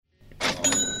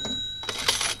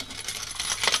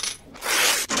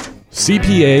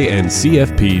CPA and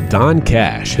CFP Don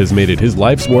Cash has made it his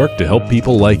life's work to help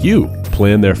people like you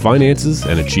plan their finances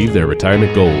and achieve their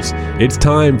retirement goals. It's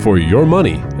time for your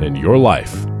money and your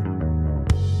life.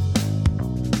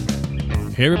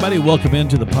 Hey everybody, welcome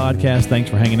into the podcast. Thanks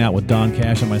for hanging out with Don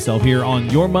Cash and myself here on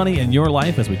Your Money and Your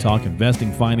Life as we talk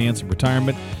investing, finance, and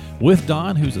retirement with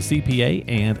Don, who's a CPA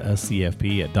and a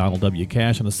CFP at Donald W.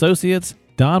 Cash and Associates.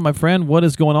 Don, my friend, what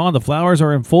is going on? The flowers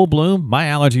are in full bloom. My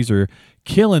allergies are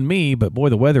killing me, but boy,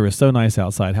 the weather is so nice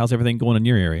outside. How's everything going in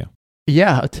your area?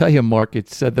 Yeah, I'll tell you, Mark,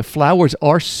 it's the flowers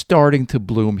are starting to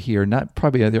bloom here. Not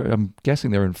probably, I'm guessing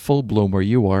they're in full bloom where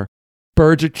you are.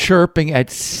 Birds are chirping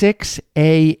at 6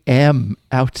 a.m.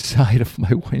 outside of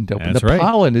my window. That's the right.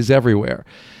 Pollen is everywhere.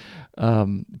 That's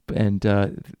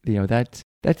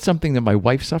something that my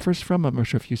wife suffers from. I'm not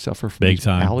sure if you suffer from Big these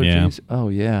time, allergies. yeah. Oh,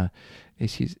 yeah.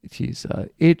 She's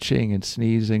itching and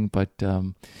sneezing. But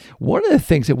one of the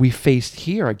things that we faced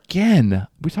here, again,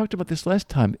 we talked about this last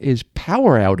time, is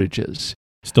power outages.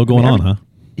 Still going on, huh?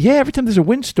 Yeah, every time there's a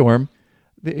windstorm,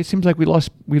 it seems like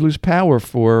we lose power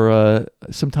for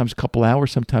sometimes a couple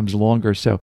hours, sometimes longer.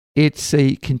 So it's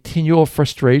a continual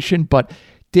frustration, but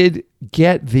did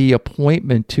get the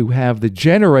appointment to have the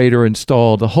generator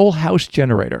installed, the whole house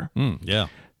generator. Yeah.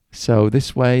 So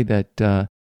this way that,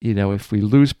 if we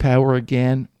lose power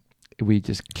again, we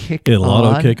just kick It'll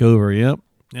on. auto kick over, yep.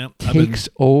 Takes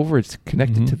over. It's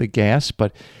connected to the gas,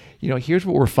 but here's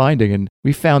what we're finding, and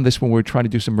we found this when we were trying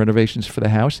to do some renovations for the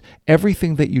house.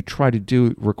 Everything that you try to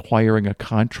do requiring a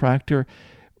contractor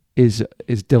is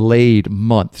delayed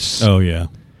months. Oh, yeah.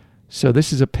 So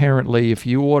this is apparently, if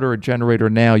you order a generator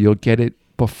now, you'll get it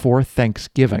before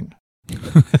Thanksgiving.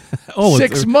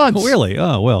 6 months. Really?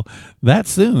 Oh, well, that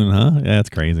soon, huh? Yeah, that's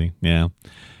crazy. Yeah.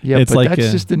 Yeah, It's but like,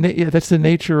 that's just that's the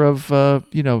nature of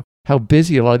how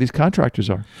busy a lot of these contractors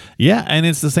are. Yeah, and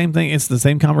it's the same thing. It's the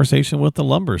same conversation with the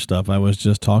lumber stuff. I was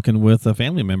just talking with a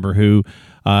family member who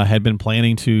had been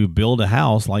planning to build a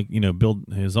house, build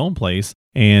his own place,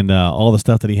 and all the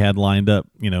stuff that he had lined up,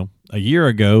 a year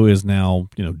ago is now,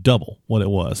 double what it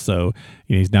was. So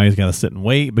he's got to sit and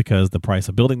wait because the price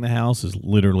of building the house is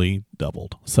literally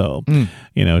doubled. So,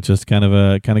 it's just kind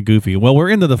of goofy. Well, we're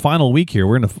into the final week here.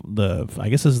 We're in I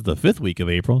guess this is the 5th week of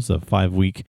April. It's a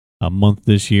 5-week month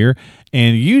this year.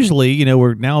 And usually,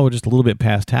 we're just a little bit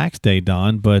past tax day,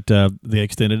 Don, but they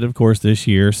extended, of course, this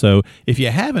year. So if you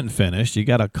haven't finished, you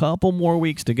got a couple more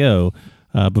weeks to go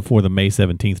before the May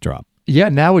 17th drop. Yeah,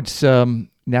 now it's the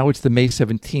May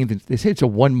 17th. They say it's a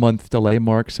 1-month delay,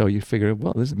 Mark, so you figure,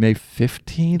 well, this is May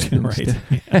 15th.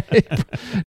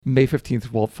 Right. May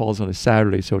 15th falls on a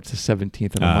Saturday, so it's the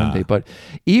 17th on a Monday. But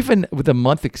even with the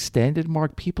month extended,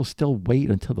 Mark, people still wait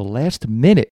until the last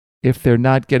minute if they're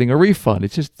not getting a refund.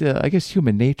 It's just, I guess,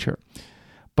 human nature.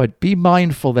 But be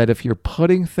mindful that if you're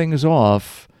putting things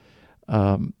off,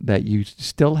 that you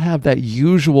still have that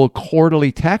usual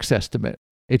quarterly tax estimate.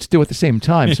 It's due at the same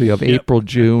time. So you have April,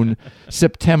 June,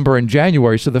 September, and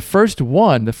January. So the first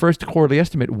quarterly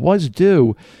estimate was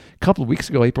due a couple of weeks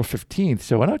ago, April 15th.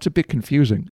 So I know it's a bit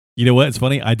confusing. You know what? It's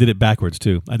funny. I did it backwards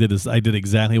too. I did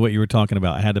exactly what you were talking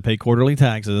about. I had to pay quarterly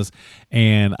taxes,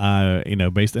 and I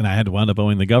had to wind up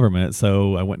owing the government.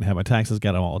 So I went and had my taxes,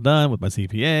 got them all done with my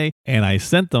CPA, and I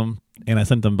sent them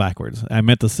backwards. I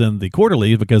meant to send the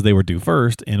quarterlies because they were due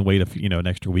first, and wait an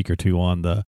extra week or two on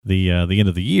the end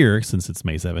of the year since it's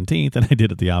May 17th, and I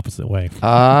did it the opposite way.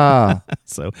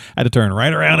 So I had to turn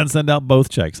right around and send out both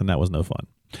checks, and that was no fun.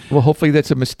 Well, hopefully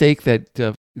that's a mistake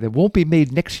that won't be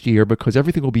made next year because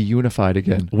everything will be unified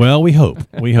again. Well, we hope,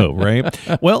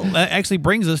 right? Well, that actually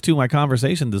brings us to my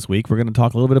conversation this week. We're going to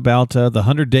talk a little bit about the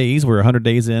 100 days. We're 100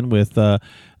 days in with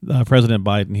President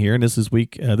Biden here, and this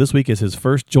week is his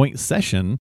first joint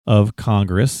session of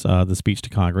Congress, the speech to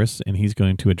Congress, and he's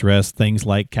going to address things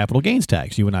like capital gains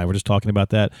tax. You and I were just talking about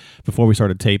that before we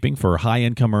started taping for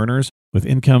high-income earners with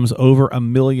incomes over $1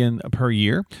 million per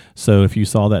year. So if you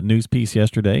saw that news piece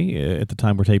yesterday at the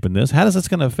time we're taping this, how is this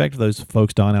going to affect those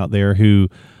folks, Don, out there who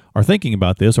are thinking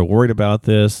about this or worried about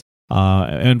this,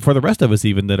 and for the rest of us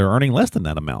even that are earning less than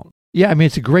that amount? Yeah, I mean,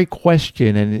 it's a great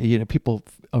question, and people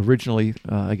originally,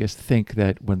 I guess, think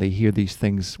that when they hear these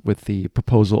things with the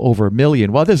proposal over $1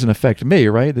 million, well, it doesn't affect me,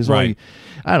 right? There's only,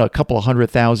 I don't know, a couple of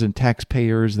 100,000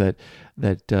 taxpayers that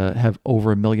have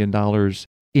over $1 million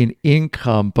in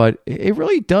income, but it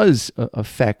really does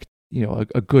affect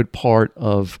a good part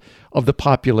of the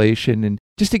population. And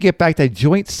just to get back to that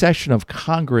joint session of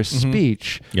Congress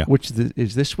speech, which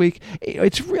is this week,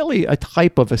 it's really a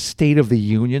type of a State of the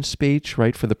Union speech,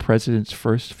 right, for the president's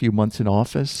first few months in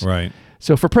office. Right.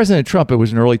 So for President Trump, it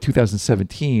was in early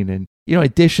 2017. And, in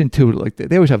addition to,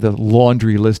 they always have the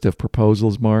laundry list of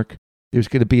proposals, Mark. there's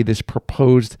going to be this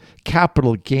proposed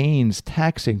capital gains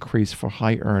tax increase for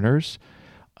high earners.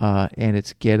 And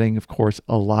it's getting, of course,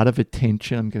 a lot of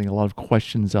attention. I'm getting a lot of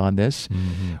questions on this.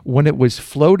 Mm-hmm. When it was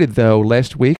floated, though,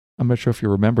 last week, I'm not sure if you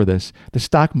remember this, the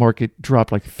stock market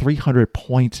dropped like 300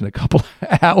 points in a couple of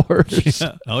hours.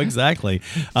 Yeah. Oh, exactly.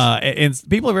 And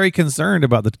people are very concerned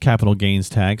about the capital gains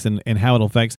tax and how it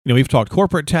affects, we've talked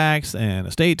corporate tax and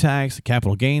estate tax,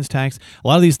 capital gains tax. A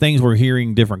lot of these things we're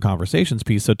hearing different conversations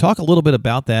piece. So talk a little bit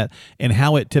about that and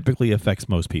how it typically affects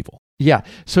most people. Yeah.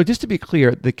 So just to be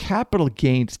clear, the capital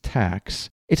gains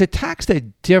tax, it's a tax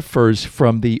that differs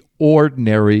from the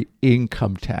ordinary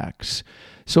income tax.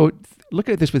 So look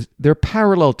at this, they're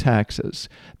parallel taxes.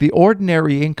 The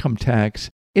ordinary income tax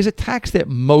is a tax that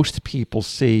most people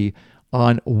see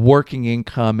on working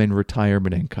income and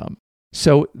retirement income.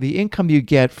 So the income you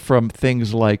get from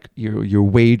things like your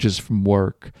wages from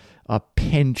work,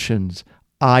 pensions,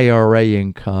 IRA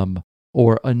income,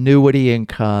 or annuity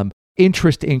income,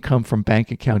 interest income from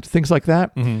bank accounts, things like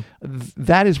that,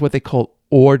 that is what they call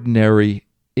ordinary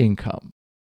income.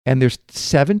 And there's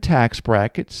 7 tax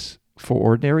brackets for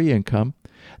ordinary income.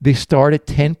 They start at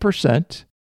 10%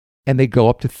 and they go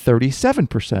up to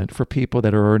 37% for people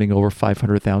that are earning over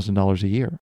 $500,000 a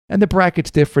year. And the bracket's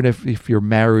different if you're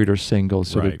married or single.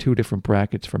 So there are 2 different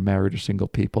brackets for married or single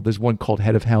people. There's one called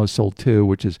head of household too,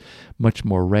 which is much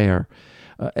more rare.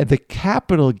 The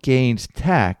capital gains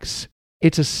tax,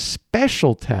 it's a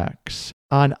special tax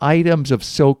on items of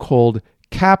so-called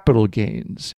capital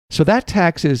gains. So that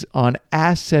tax is on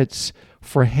assets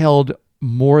for held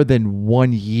more than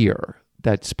 1 year,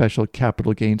 that special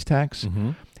capital gains tax.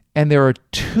 And there are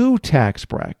 2 tax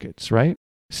brackets, right?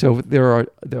 So there are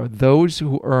those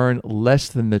who earn less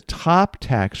than the top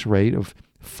tax rate of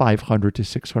 $500,000 to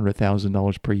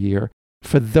 $600,000 per year.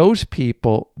 For those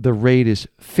people, the rate is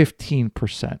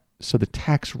 15%. So the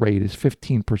tax rate is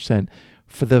 15%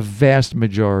 for the vast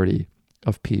majority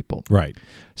of people. Right.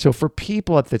 So for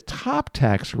people at the top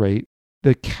tax rate,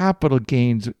 the capital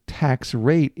gains tax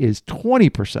rate is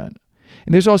 20%. And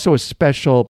there's also a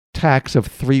special tax of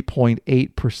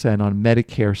 3.8% on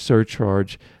Medicare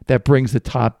surcharge that brings the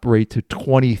top rate to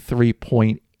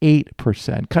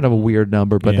 23.8%. Kind of a weird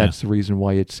number, but that's the reason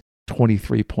why it's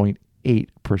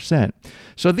 23.8%.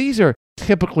 So these are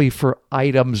typically for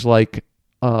items like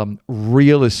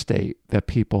real estate that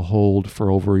people hold for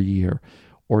over a year,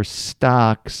 or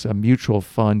stocks, mutual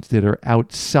funds that are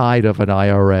outside of an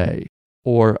IRA,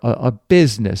 or a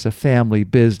business, a family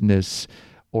business,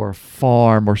 or a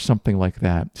farm, or something like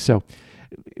that. So,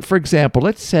 for example,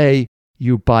 let's say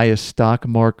you buy a stock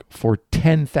mark for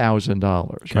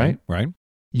 $10,000, right? Right.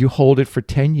 You hold it for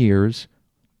 10 years,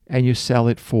 and you sell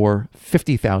it for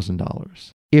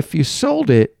 $50,000. If you sold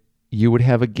it, you would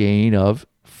have a gain of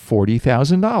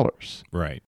 $40,000.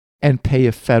 Right. And pay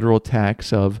a federal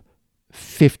tax of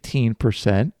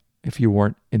 15% if you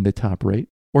weren't in the top rate,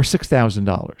 or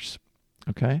 $6,000.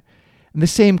 Okay? And the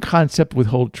same concept would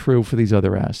hold true for these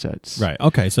other assets. Right.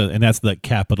 Okay. So, and that's the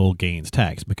capital gains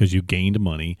tax because you gained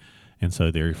money. And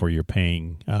so therefore you're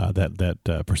paying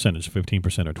that percentage,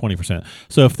 15% or 20%.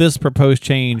 So if this proposed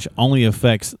change only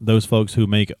affects those folks who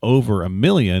make over $1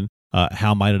 million,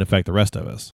 how might it affect the rest of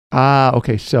us?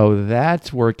 Okay. So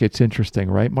that's where it gets interesting,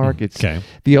 right, Mark? It's okay.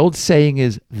 The old saying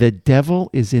is, the devil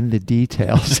is in the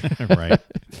details. Right.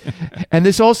 And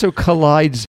this also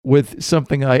collides with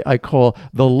something I call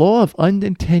the law of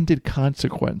unintended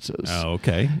consequences. Oh,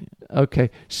 okay. Okay.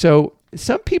 So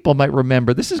some people might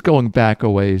remember, this is going back a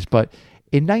ways, but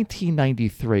in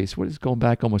 1993, so what is going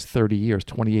back almost 30 years,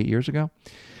 28 years ago,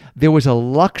 there was a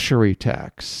luxury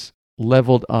tax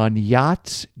leveled on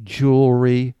yachts,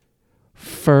 jewelry,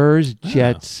 furs,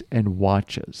 jets, and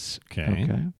watches. Okay.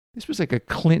 This was like a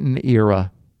Clinton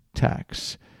era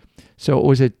tax. So it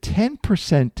was a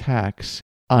 10% tax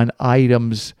on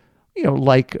items,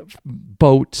 like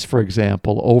boats, for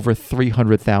example, over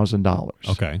 $300,000.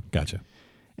 Okay, gotcha.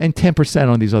 And 10%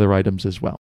 on these other items as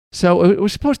well. So it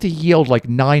was supposed to yield like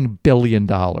 $9 billion.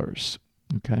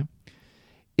 Okay.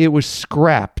 It was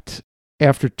scrapped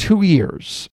after 2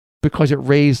 years because it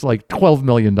raised like $12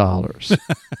 million.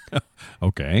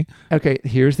 Okay. Okay,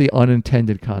 here's the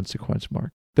unintended consequence,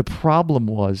 Mark. The problem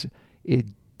was it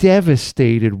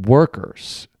devastated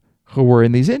workers who were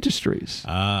in these industries.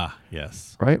 Ah,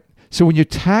 yes. Right? So when you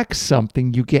tax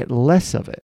something, you get less of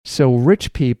it. So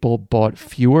rich people bought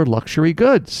fewer luxury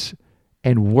goods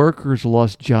and workers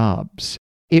lost jobs.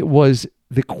 It was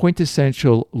the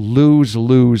quintessential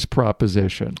lose-lose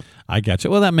proposition. I got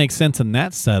you. Well, that makes sense in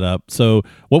that setup. So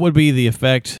what would be the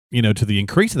effect, to the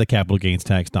increase of the capital gains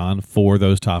tax, Don, for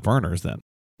those top earners then?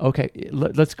 Okay,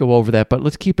 let's go over that, but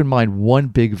let's keep in mind one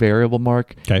big variable,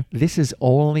 Mark. Okay. This is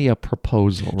only a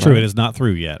proposal, right? True, it is not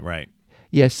through yet, right?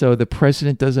 Yeah, so the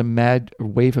president does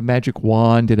wave a magic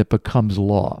wand and it becomes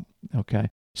law. Okay.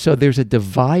 So there's a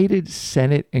divided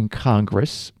Senate and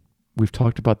Congress. We've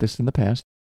talked about this in the past.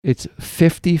 It's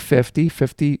 50-50,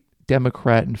 50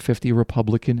 Democrat and 50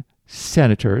 Republican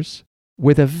senators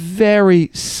with a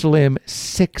very slim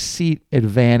 6-seat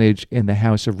advantage in the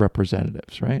House of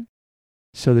Representatives, right?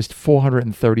 So there's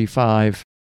 435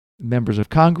 members of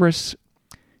Congress,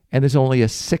 and there's only a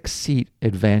 6-seat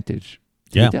advantage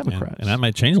to the Democrats. And that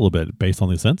might change a little bit based on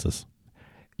the census.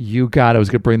 You got it. I was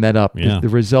going to bring that up. Yeah. The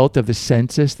result of the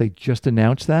census, they just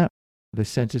announced that, the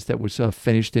census that was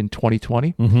finished in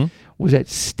 2020, was that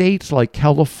states like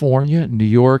California, New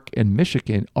York, and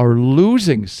Michigan are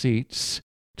losing seats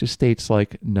to states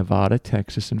like Nevada,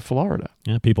 Texas, and Florida.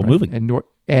 Yeah, people moving.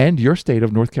 And your state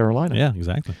of North Carolina. Yeah,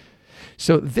 exactly.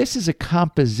 So this is a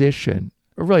composition,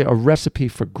 or really a recipe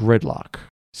for gridlock.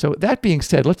 So that being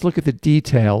said, let's look at the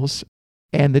details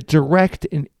and the direct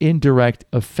and indirect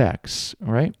effects,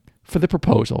 all right, for the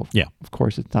proposal. Yeah. Of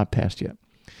course, it's not passed yet.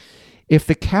 If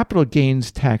the capital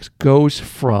gains tax goes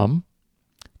from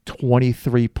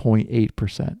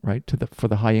 23.8%, right, for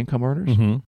the high income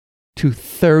earners, to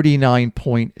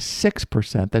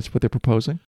 39.6%, that's what they're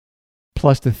proposing,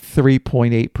 plus the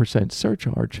 3.8%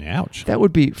 surcharge. Ouch. That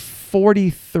would be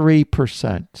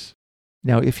 43%.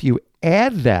 Now, if you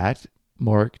add that,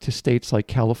 Mark, to states like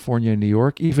California and New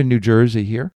York, even New Jersey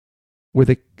here, with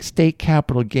a state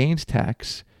capital gains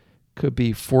tax, could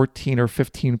be 14 or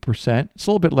 15%. It's a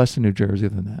little bit less in New Jersey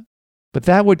than that. But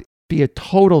that would be a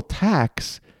total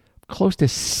tax close to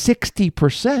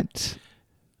 60%.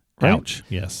 Right? Ouch.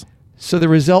 Yes. So the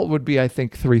result would be, I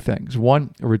think, three things.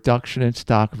 One, a reduction in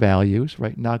stock values,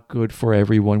 right? Not good for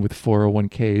everyone with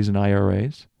 401ks and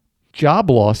IRAs. Job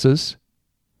losses,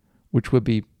 which would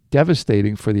be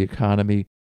devastating for the economy,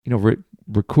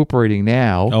 recuperating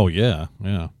now. Oh, yeah.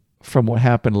 Yeah. From what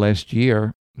happened last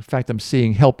year. In fact, I'm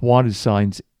seeing help wanted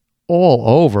signs all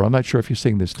over. I'm not sure if you're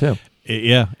seeing this too.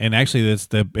 Yeah, and actually, that's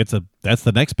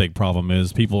the next big problem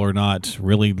is people are not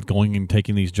really going and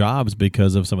taking these jobs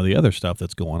because of some of the other stuff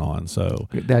that's going on. So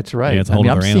that's right. Yeah, it's a whole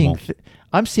other animal.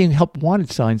 I'm seeing help wanted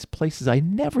signs places I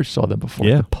never saw them before.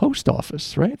 Yeah. The post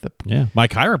office, right? My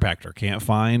chiropractor can't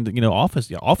find office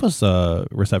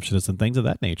receptionists and things of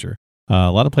that nature.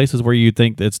 A lot of places where you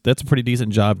think that's a pretty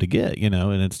decent job to get,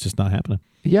 and it's just not happening.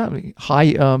 Yeah, I mean,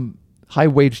 high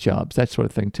wage jobs, that sort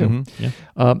of thing too.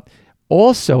 Yeah.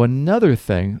 Also, another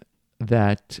thing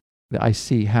that I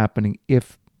see happening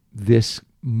if this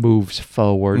moves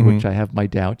forward, which I have my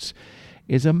doubts,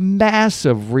 is a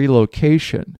massive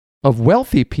relocation of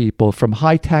wealthy people from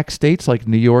high tax states like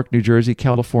New York, New Jersey,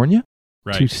 California,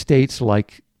 to states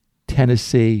like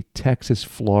Tennessee, Texas,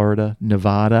 Florida,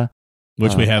 Nevada,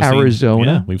 which we have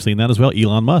Arizona. Yeah, we've seen that as well.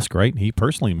 Elon Musk, right? He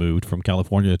personally moved from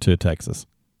California to Texas.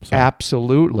 So.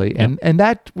 Absolutely. And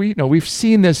that we've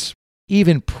seen this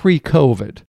even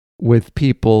pre-COVID with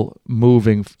people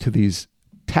moving to these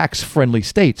tax-friendly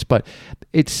states, but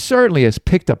it certainly has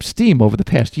picked up steam over the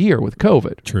past year with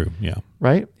COVID. True, yeah.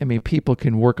 Right? I mean, people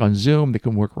can work on Zoom, they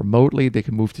can work remotely, they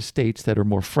can move to states that are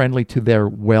more friendly to their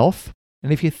wealth.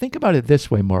 And if you think about it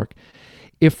this way, Mark,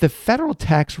 if the federal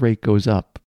tax rate goes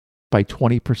up by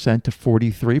 20% to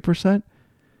 43%,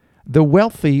 the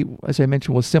wealthy, as I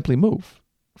mentioned, will simply move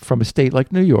from a state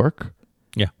like New York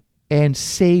and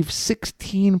save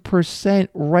 16%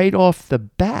 right off the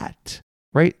bat,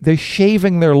 right? They're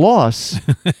shaving their loss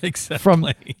exactly. from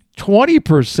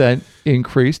 20%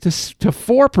 increase to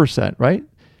 4%, right?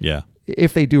 Yeah.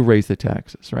 If they do raise the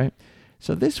taxes, right?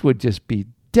 So this would just be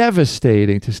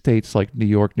devastating to states like New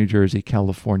York, New Jersey,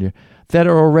 California that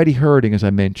are already hurting, as I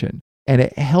mentioned. And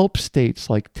it helps states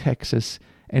like Texas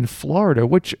and Florida,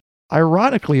 which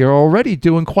ironically are already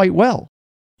doing quite well.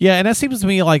 Yeah, and that seems to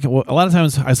me like a lot of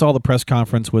times I saw the press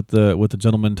conference with the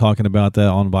gentleman talking about that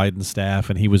on Biden's staff,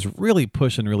 and he was really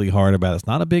pushing really hard about it's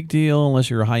not a big deal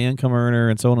unless you're a high income earner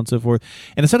and so on and so forth.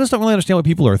 And so I just don't really understand what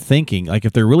people are thinking, like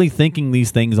if they're really thinking these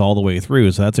things all the way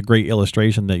through. So that's a great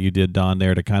illustration that you did, Don,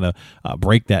 there to kind of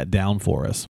break that down for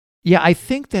us. Yeah, I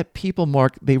think that people,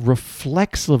 Mark, they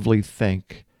reflexively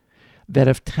think that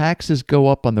if taxes go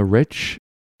up on the rich,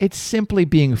 it's simply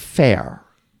being fair.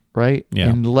 Right? Yeah.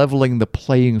 And leveling the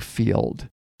playing field.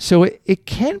 So it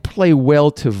can play well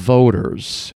to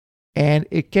voters and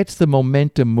it gets the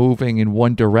momentum moving in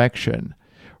one direction,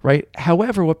 right?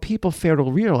 However, what people fail to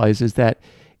realize is that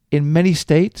in many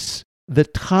states, the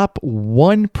top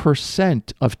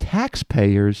 1% of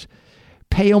taxpayers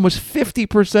pay almost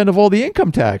 50% of all the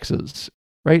income taxes.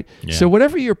 right? Yeah. So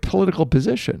whatever your political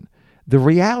position, the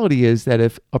reality is that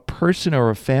if a person or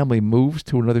a family moves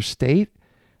to another state,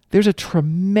 there's a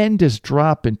tremendous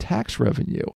drop in tax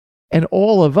revenue. And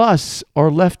all of us are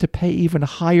left to pay even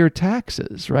higher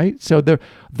taxes, right? So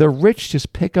the rich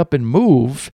just pick up and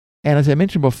move. And as I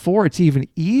mentioned before, it's even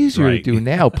easier to do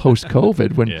now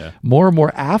post-COVID when more and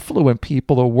more affluent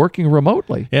people are working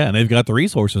remotely. Yeah, and they've got the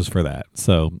resources for that.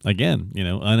 So again,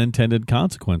 unintended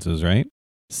consequences, right?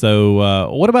 So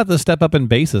what about the step up in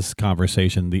basis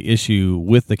conversation, the issue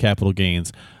with the capital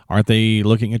gains? Aren't they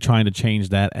looking at trying to change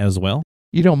that as well?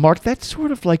 Mark, that's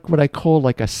sort of like what I call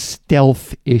like a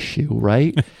stealth issue,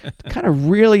 right? Kind of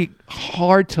really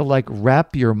hard to like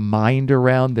wrap your mind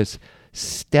around this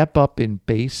step up in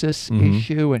basis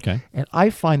issue. And I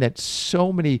find that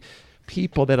so many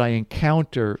people that I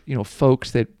encounter,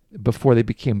 folks that before they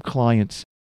became clients,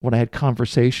 when I had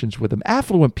conversations with them,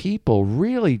 affluent people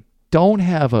really don't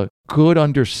have a good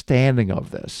understanding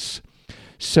of this.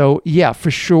 So yeah,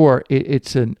 for sure,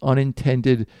 it's an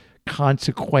unintended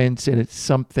consequence, and it's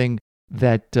something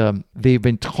that they've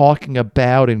been talking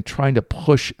about and trying to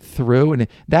push through, and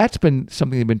that's been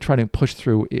something they've been trying to push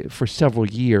through for several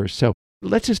years. So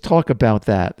let's just talk about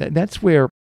that. That's where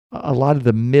a lot of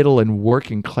the middle and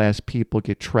working class people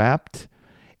get trapped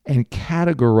and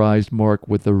categorized, Mark,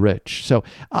 with the rich. So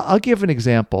I'll give an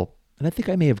example, and I think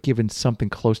I may have given something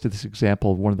close to this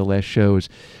example in one of the last shows,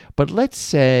 but let's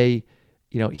say,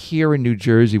 here in New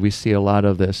Jersey, we see a lot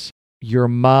of this. Your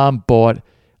mom bought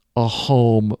a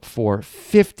home for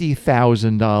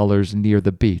 $50,000 near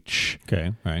the beach.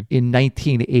 Okay, right. In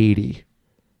 1980,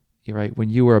 right? When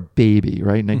you were a baby,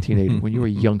 right? 1980, when you were a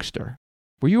youngster.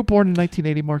 Were you born in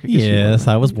 1980, Mark? Yes,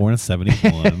 I was born in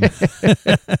 71.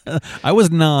 I was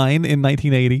 9 in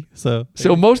 1980. So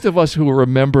most of us who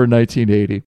remember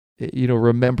 1980,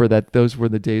 remember that those were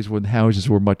the days when houses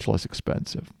were much less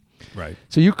expensive. Right.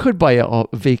 So you could buy a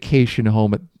vacation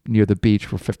home near the beach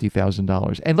for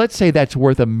 $50,000. And let's say that's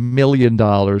worth $1 million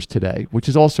today, which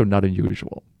is also not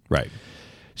unusual. Right.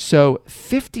 So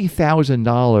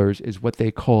 $50,000 is what they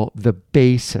call the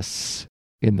basis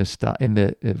in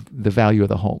the value of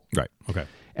the home. Right. Okay.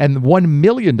 And $1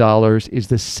 million is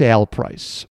the sale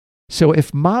price. So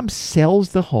if mom sells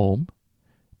the home,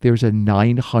 there's a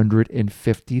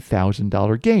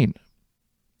 $950,000 gain.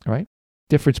 All right?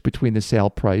 Difference between the sale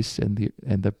price and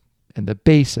the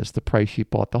basis, the price she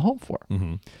bought the home for.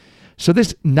 Mm-hmm. So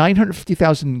this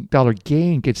 $950,000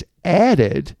 gain gets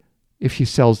added if she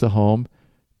sells the home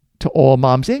to all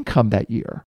mom's income that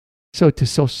year. So to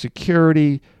Social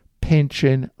Security,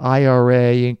 pension,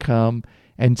 IRA income,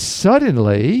 and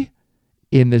suddenly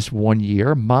in this 1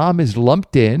 year, mom is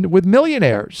lumped in with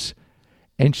millionaires.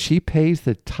 And she pays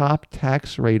the top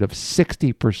tax rate of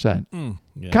 60%.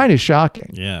 Kind of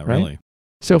shocking. Yeah, right? really.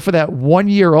 So for that 1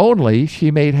 year only,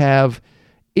 she may have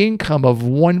income of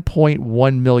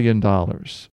 $1.1 million.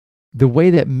 The way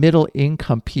that middle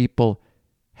income people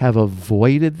have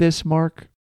avoided this, Mark,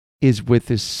 is with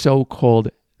this so-called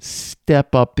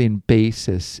step up in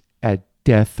basis at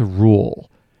death rule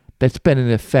that's been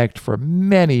in effect for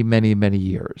many, many, many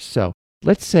years. So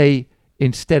let's say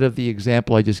instead of the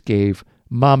example I just gave,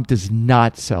 mom does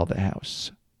not sell the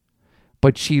house,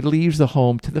 but she leaves the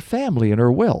home to the family in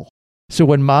her will. So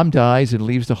when mom dies and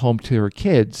leaves the home to her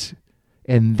kids,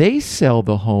 and they sell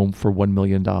the home for $1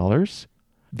 million,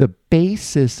 the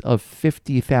basis of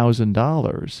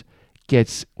 $50,000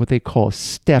 gets what they call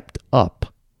stepped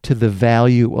up to the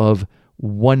value of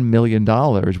 $1 million,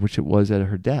 which it was at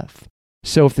her death.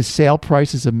 So if the sale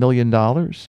price is $1 million,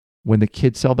 when the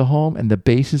kids sell the home and the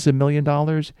base is $1 million,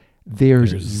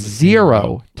 there's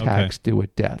zero tax due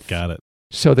at death. Got it.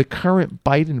 So the current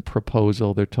Biden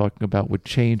proposal they're talking about would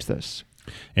change this.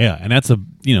 Yeah, and that's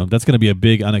going to be a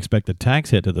big unexpected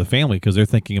tax hit to the family because they're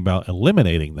thinking about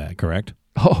eliminating that, correct?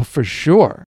 Oh, for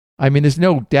sure. I mean, there's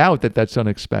no doubt that that's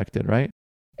unexpected, right?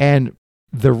 And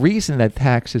the reason that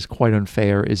tax is quite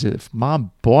unfair is if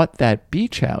mom bought that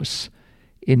beach house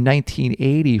in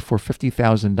 1980 for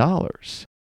 $50,000,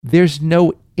 there's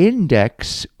no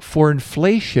index for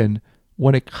inflation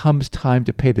when it comes time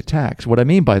to pay the tax. What I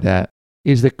mean by that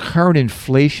is the current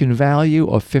inflation value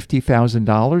of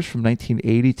 $50,000 from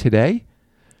 1980 today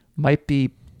might be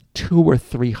 $200,000 or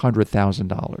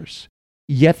 $300,000.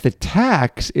 Yet the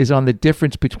tax is on the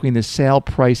difference between the sale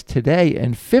price today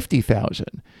and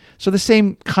 $50,000. So the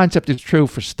same concept is true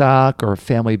for stock or a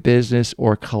family business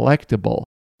or collectible.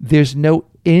 There's no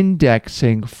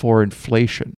indexing for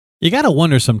inflation. You got to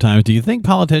wonder sometimes, do you think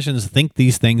politicians think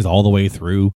these things all the way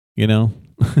through?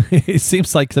 It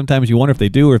seems like sometimes you wonder if they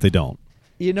do or if they don't.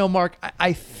 Mark,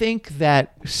 I think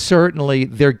that certainly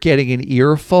they're getting an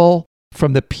earful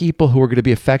from the people who are going to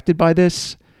be affected by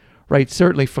this, right?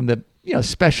 Certainly from the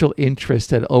special interests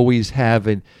that always have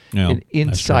an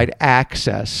inside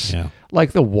access,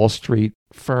 like the Wall Street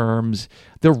firms,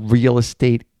 the real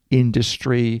estate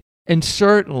industry, and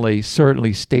certainly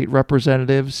state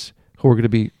representatives who are going to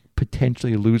be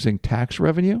potentially losing tax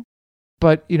revenue.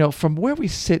 But, from where we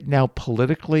sit now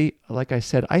politically, like I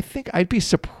said, I think I'd be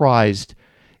surprised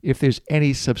if there's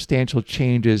any substantial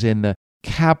changes in the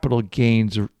capital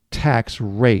gains tax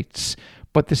rates.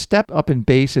 But the step up in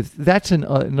basis, that's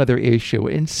another issue.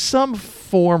 In some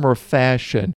form or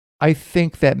fashion, I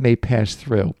think that may pass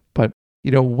through. But,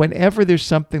 whenever there's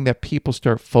something that people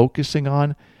start focusing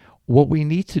on, what we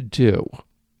need to do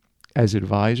as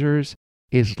advisors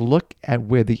is look at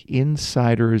where the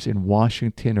insiders in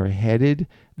Washington are headed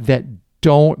that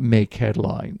don't make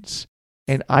headlines.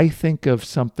 And I think of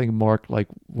something, Mark, like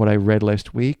what I read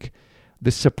last week,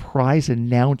 the surprise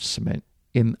announcement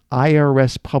in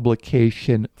IRS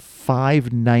publication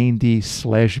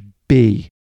 590/B.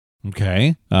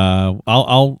 Okay.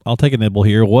 I'll take a nibble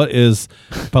here. What is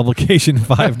publication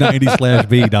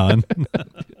 590/B, Don?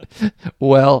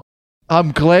 Well,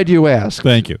 I'm glad you asked.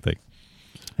 Thank you.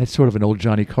 That's sort of an old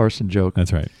Johnny Carson joke.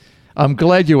 That's right. I'm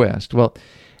glad you asked. Well,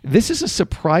 this is a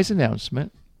surprise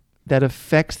announcement that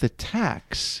affects the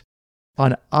tax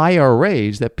on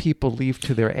IRAs that people leave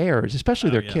to their heirs, especially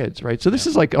their kids, right? So this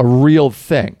is like a real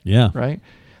thing, right?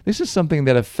 This is something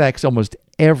that affects almost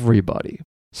everybody.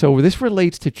 So this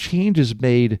relates to changes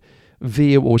made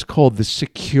via what was called the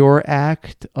Secure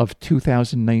Act of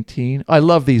 2019. I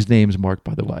love these names, Mark,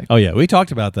 by the way. Oh, yeah. We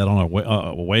talked about that on our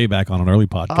way back on an early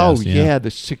podcast. Oh, yeah. The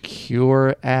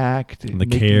Secure Act. And the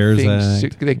CARES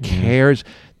Act. The CARES.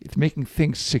 It's making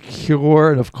things secure.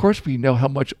 And, of course, we know how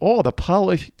much all the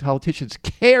politicians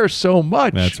care so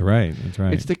much. That's right.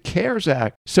 It's the CARES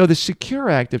Act. So the Secure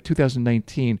Act of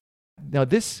 2019. Now,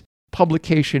 this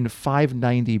publication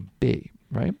 590B,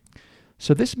 right?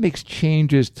 So this makes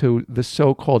changes to the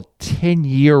so-called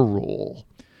 10-year rule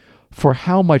for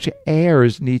how much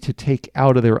heirs need to take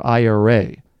out of their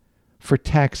IRA for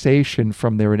taxation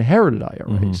from their inherited IRA.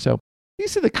 Mm-hmm. So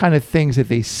these are the kind of things that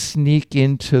they sneak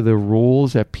into the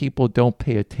rules that people don't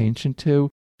pay attention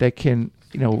to that can,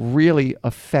 really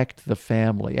affect the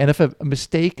family. And if a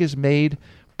mistake is made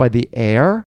by the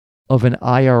heir of an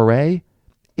IRA,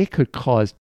 it could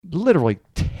cause literally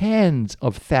tens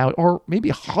of thousands or maybe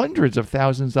hundreds of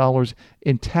thousands of dollars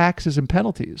in taxes and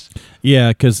penalties.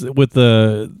 Yeah, because with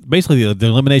the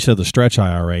elimination of the stretch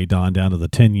IRA, down to the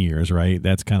 10 years, right?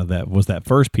 That's kind of that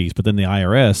first piece. But then the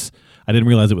IRS, I didn't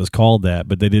realize it was called that,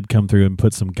 but they did come through and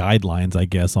put some guidelines, I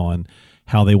guess, on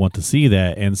how they want to see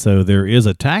that. And so there is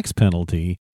a tax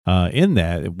penalty in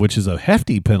that, which is a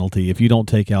hefty penalty if you don't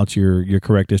take out your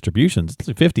correct distributions. It's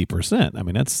 50%. I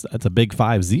mean, that's a big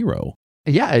 50.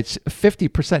 Yeah, it's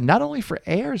 50%, not only for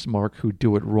heirs, Mark, who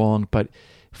do it wrong, but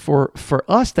for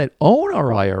us that own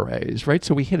our IRAs, right?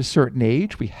 So we hit a certain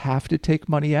age, we have to take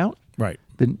money out. Right.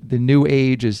 The new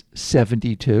age is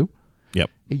 72.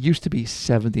 Yep. It used to be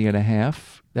 70 and a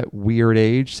half, that weird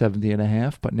age, 70 and a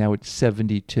half, but now it's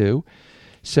 72.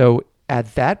 So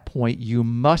at that point, you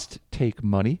must take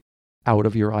money out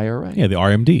of your IRA. Yeah, the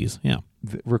RMDs, yeah.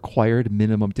 The required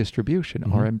minimum distribution,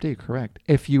 RMD, correct.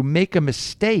 If you make a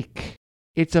mistake,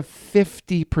 it's a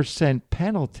 50%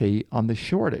 penalty on the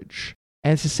shortage.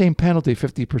 And it's the same penalty,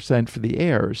 50% for the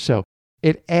heirs. So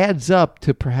it adds up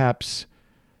to perhaps,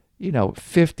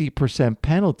 50%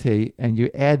 penalty. And you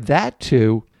add that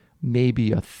to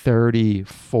maybe a 30,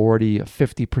 40, a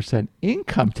 50%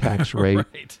 income tax rate.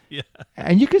 Right. Yeah.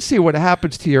 And you can see what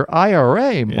happens to your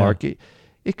IRA, Mark. Yeah.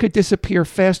 It could disappear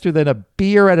faster than a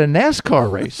beer at a NASCAR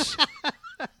race.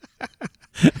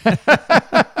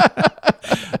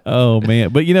 Oh man,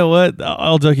 but you know what?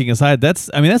 All joking aside, that's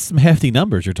some hefty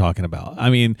numbers you're talking about. I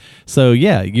mean, so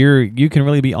yeah, you can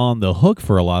really be on the hook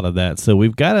for a lot of that. So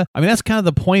we've got to. I mean, that's kind of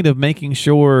the point of making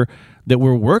sure that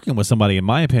we're working with somebody, in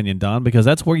my opinion, Don, because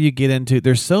that's where you get into.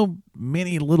 There's so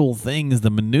many little things, the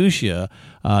minutia,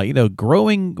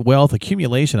 growing wealth,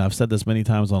 accumulation. I've said this many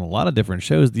times on a lot of different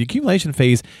shows. The accumulation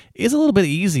phase is a little bit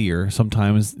easier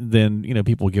sometimes than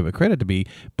people give it credit to be.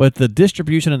 But the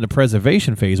distribution and the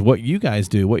preservation phase, what you guys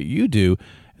do, what you do,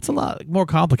 it's a lot more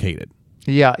complicated.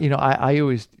 Yeah, I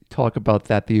always talk about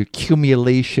that, the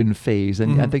accumulation phase,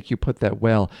 and I think you put that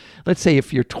well. Let's say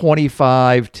if you're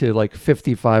 25 to like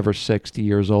 55 or 60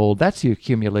 years old, that's the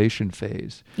accumulation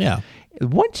phase. Yeah.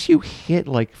 Once you hit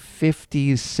like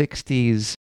 50s,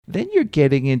 60s, then you're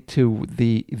getting into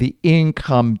the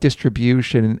income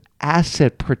distribution and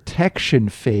asset protection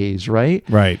phase, right?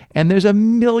 Right. And there's a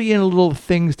million little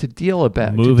things to deal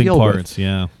about. Moving to deal parts, with,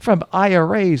 yeah. From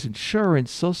IRAs,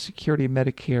 insurance, Social Security,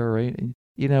 Medicare, right? And,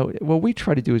 what we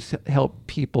try to do is help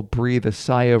people breathe a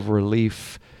sigh of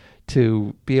relief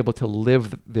to be able to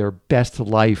live their best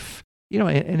life,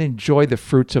 and enjoy the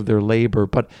fruits of their labor.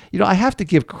 But, I have to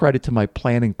give credit to my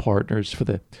planning partners for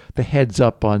the heads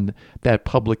up on that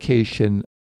publication,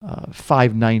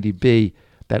 590B,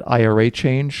 that IRA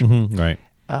change. Mm-hmm, right.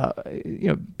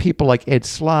 People like Ed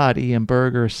Slott, Ian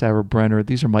Berger, Sarah Brenner,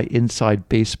 these are my inside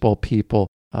baseball people,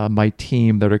 my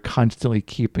team that are constantly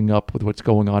keeping up with what's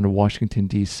going on in Washington,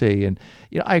 D.C. And,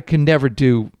 I can never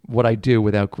do what I do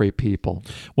without great people.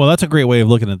 Well, that's a great way of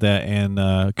looking at that,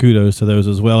 and kudos to those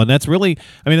as well. And that's really,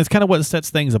 that's kind of what sets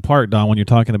things apart, Don, when you're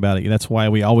talking about it. That's why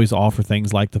we always offer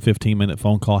things like the 15-minute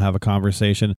phone call, have a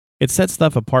conversation. It sets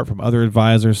stuff apart from other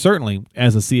advisors. Certainly,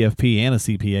 as a CFP and a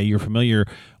CPA, you're familiar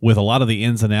with a lot of the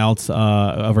ins and outs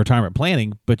of retirement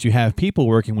planning, but you have people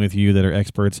working with you that are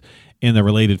experts in the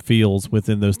related fields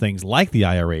within those things like the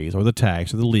IRAs or the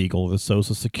tax or the legal, or the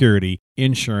Social Security,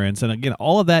 insurance. And again,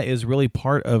 all of that is really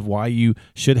part of why you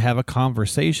should have a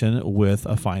conversation with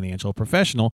a financial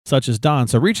professional such as Don.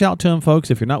 So reach out to him, folks.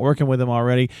 If you're not working with him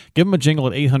already, give him a jingle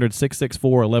at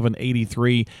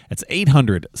 800-664-1183. That's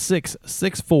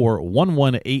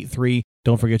 800-664-1183.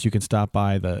 Don't forget, you can stop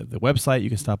by the website. You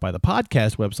can stop by the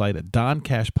podcast website at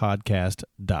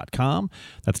doncashpodcast.com.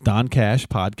 That's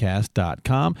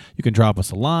doncashpodcast.com. You can drop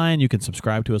us a line. You can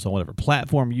subscribe to us on whatever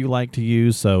platform you like to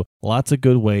use. So lots of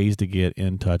good ways to get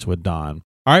in touch with Don.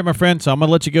 All right, my friend, so I'm going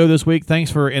to let you go this week.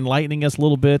 Thanks for enlightening us a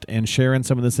little bit and sharing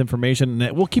some of this information.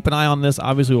 And we'll keep an eye on this.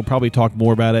 Obviously, we'll probably talk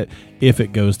more about it if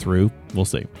it goes through. We'll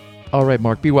see. All right,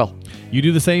 Mark, be well. You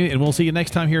do the same, and we'll see you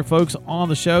next time here, folks, on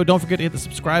the show. Don't forget to hit the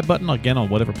subscribe button, again, on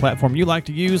whatever platform you like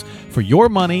to use for your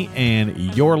money and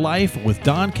your life with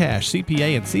Don Cash,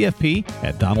 CPA and CFP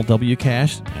at Donald W.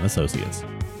 Cash and Associates.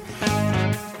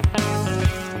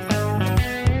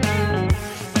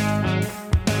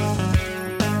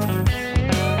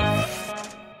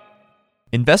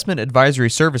 Investment advisory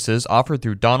services offered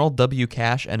through Donald W.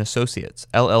 Cash and Associates,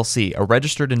 LLC, a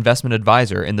registered investment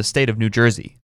advisor in the state of New Jersey.